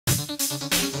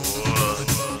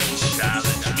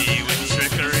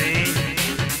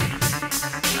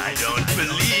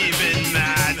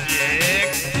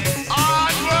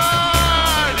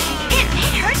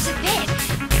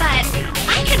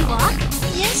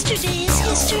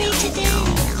history today.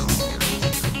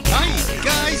 I eat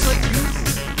guys like you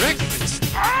for breakfast.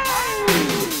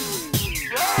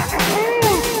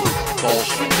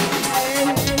 Bullshit.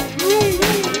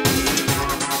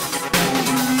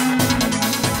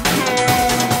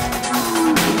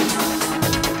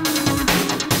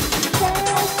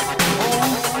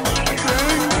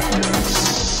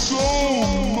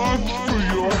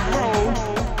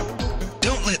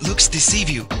 Don't let looks deceive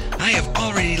you. I have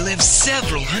already lived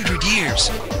several hundred years.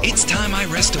 It's time I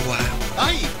rest a while.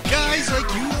 I eat guys like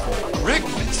you for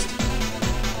breakfast.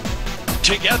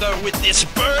 Together with this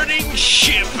burning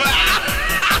ship.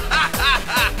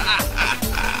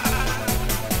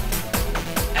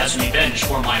 As revenge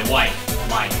for my wife,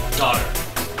 my daughter,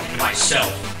 and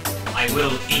myself, I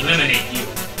will eliminate you.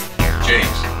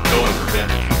 James, go and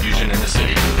prevent confusion in the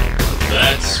city.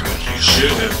 That's what you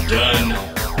should have done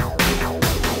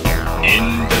in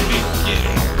the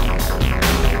beginning.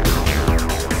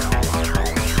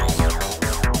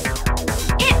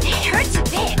 It hurts a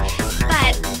bit,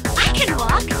 but I can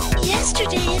walk.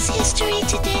 Yesterday is history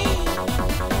today.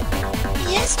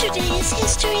 Yesterday is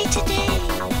history today.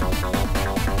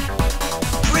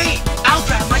 Great! I'll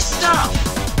grab my stuff!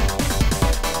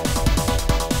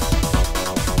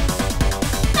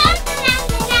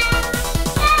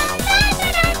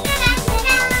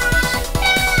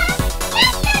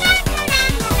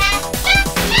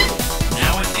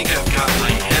 Now I think I've got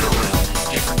my head around these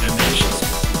different dimensions.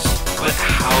 But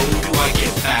how do I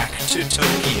get back to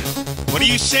Tokyo? What are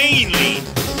you saying, Lee?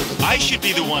 I should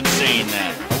be the one saying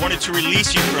that. I wanted to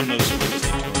release you from those wings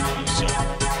they told you so.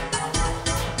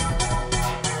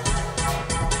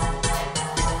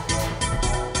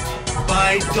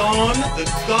 By dawn, the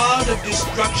god of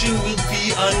destruction will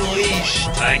be unleashed.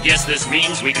 I guess this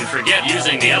means we can forget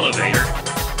using the elevator.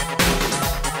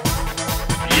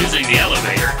 Using the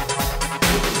elevator.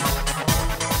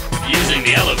 Using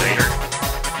the elevator.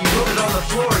 He wrote it on the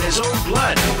floor in his own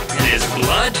blood. In his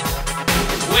blood?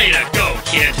 Way to go,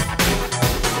 kid!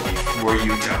 Before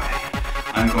you die,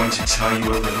 I'm going to tell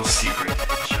you a little secret,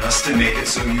 just to make it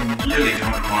so you really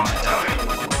don't want to die.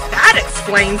 That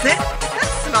explains it.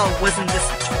 That smell wasn't this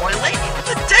toilet. It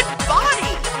was a dead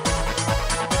body.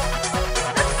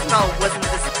 That smell wasn't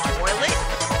this toilet.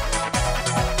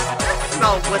 That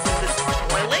smell wasn't this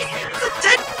toilet. It was a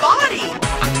dead body.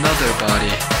 Another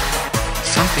body.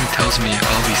 Something tells me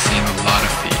I'll be seeing a lot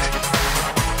of these.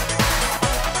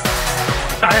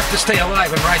 I have to stay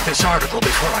alive and write this article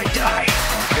before I die.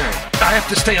 Okay. I have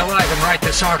to stay alive and write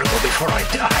this article before I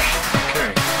die. Okay.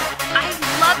 I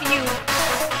love you.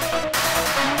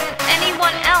 More than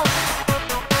anyone else.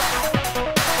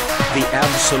 The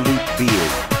absolute being.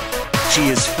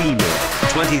 She is female,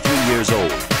 23 years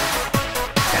old.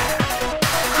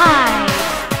 Hi.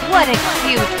 What a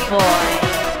cute boy.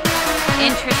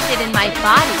 Interested in my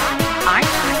body, aren't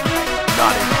you?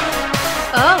 Not in mine.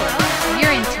 Oh,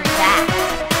 you're into that.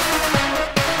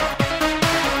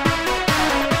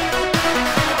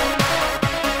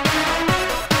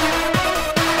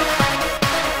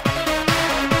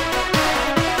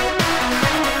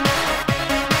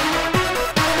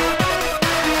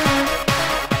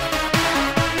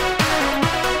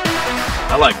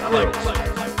 I like clothes,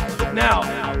 but now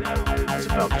it's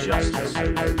about justice.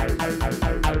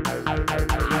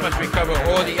 You must recover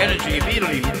all the energy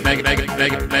immediately.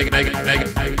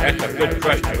 That's a good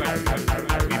question.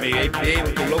 We may be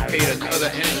able to locate another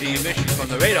energy emission from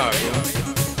the radar.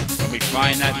 When we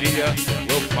find that meteor,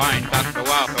 we'll find Dr.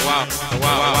 Wow.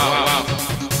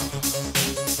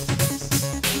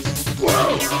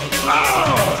 Whoa!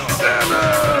 Oh, damn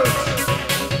it!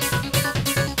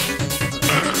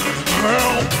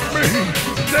 Help me!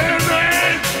 Damn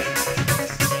it!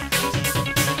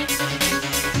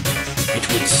 It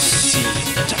would seem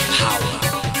that a power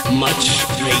much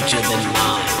greater than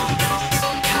mine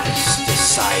has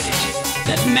decided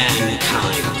that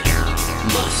mankind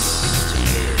must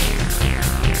live.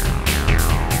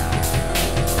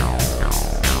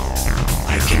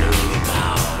 I can only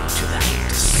bow to that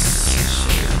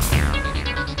decision.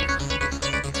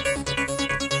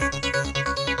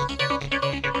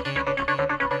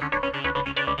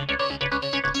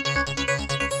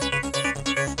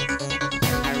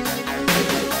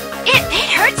 It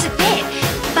hurts a bit,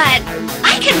 but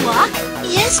I can walk.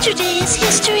 Yesterday is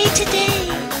history today.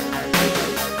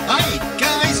 I eat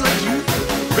guys like you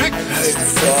for breakfast. Hey,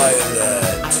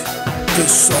 Violet. The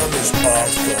song is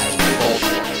awful.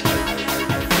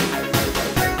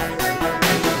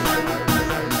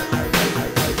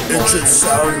 It should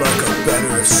sound like a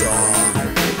better song.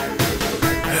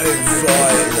 Hey,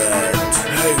 Violet.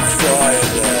 Hey,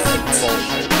 Violet.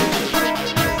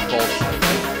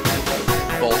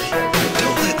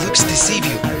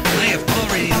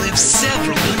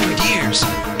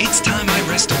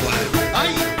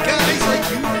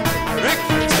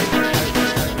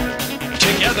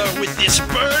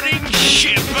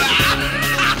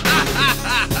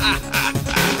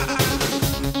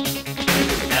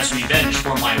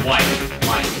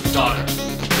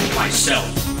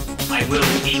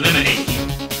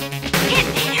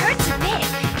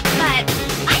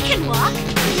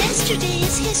 Yesterday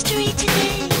is history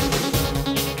today.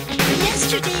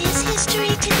 Yesterday is history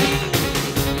today.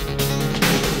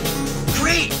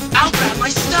 Great! I'll grab my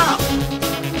stuff!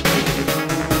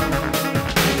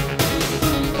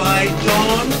 By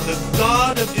dawn, the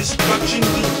god of destruction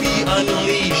will be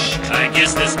unleashed. I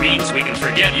guess this means we can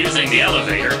forget using the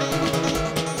elevator.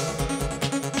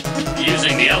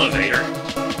 Using the elevator.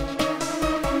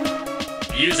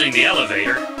 Using the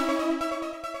elevator.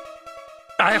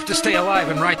 I have to stay alive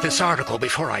and write this article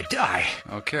before I die.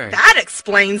 Okay. That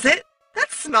explains it.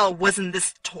 That smell wasn't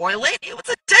this toilet. It was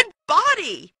a dead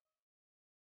body.